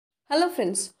Hello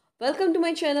friends, welcome to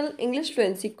my channel English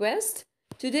Fluency Quest.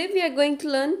 Today we are going to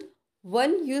learn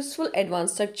one useful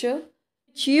advanced structure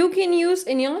which you can use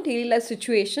in your daily life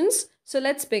situations. So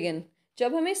let's begin.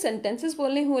 जब हमें sentences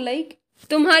बोलने हो like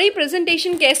तुम्हारी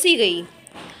presentation कैसी गई,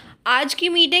 आज की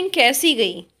meeting कैसी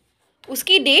गई,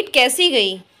 उसकी डेट कैसी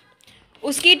गई,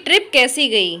 उसकी ट्रिप कैसी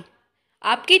गई,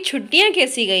 आपकी छुट्टियां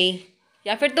कैसी गई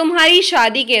या फिर तुम्हारी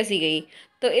शादी कैसी गई।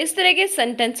 तो इस तरह के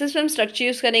सेंटेंसेस में हम स्ट्रक्चर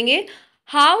यूज़ करेंगे।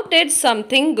 हाउ डिड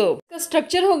समथिंग गो का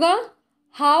स्ट्रक्चर होगा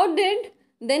हाउ डिड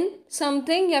देन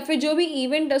समथिंग या फिर जो भी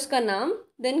इवेंट है उसका नाम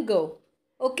then go.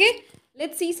 Okay,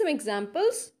 let's see some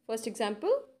examples. First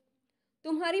example,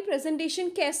 तुम्हारी प्रेजेंटेशन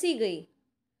कैसी गई।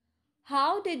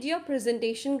 How did your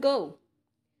presentation go.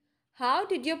 How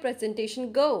did your presentation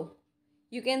go.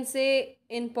 You can say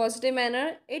in positive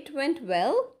manner it went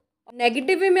well.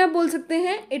 Negative way में आप बोल सकते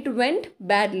हैं it went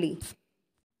badly.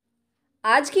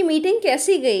 आज की मीटिंग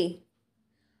कैसी गई।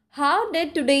 How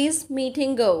did today's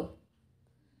meeting go.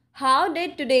 How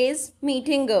did today's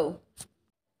meeting गो।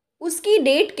 उसकी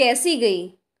डेट कैसी गई।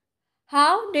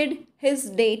 How did his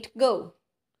date go.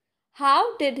 How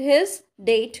did his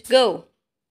date गो।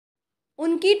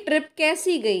 उनकी ट्रिप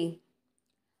कैसी गई।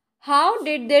 How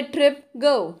did there trip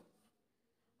go.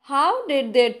 How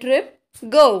did there trip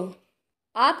गो।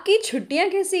 आपकी छुट्टियां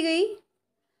कैसी गई।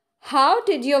 How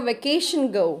did your vacation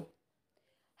go.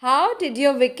 How did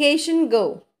your vacation गो।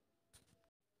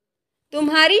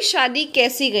 तुम्हारी शादी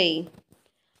कैसी गई।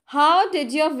 How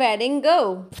did your wedding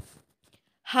go.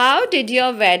 How did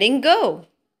your wedding go.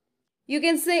 You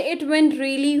can say it went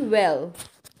really well.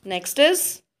 Next is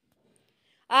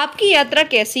आपकी यात्रा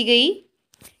कैसी गई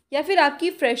या फिर आपकी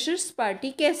फ्रेशर्स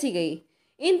पार्टी कैसी गई।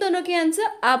 इन दोनों के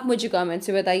आंसर आप मुझे कमेंट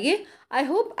से बताइए। आई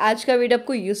होप आज का वीडियो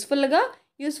आपको यूज़फुल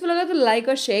लगा तो लाइक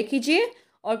और शेयर कीजिए,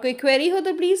 और कोई क्वेरी हो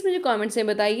तो प्लीज़ मुझे कमेंट्स में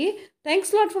बताइए।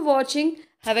 Thanks lot for watching.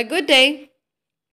 Have a good day.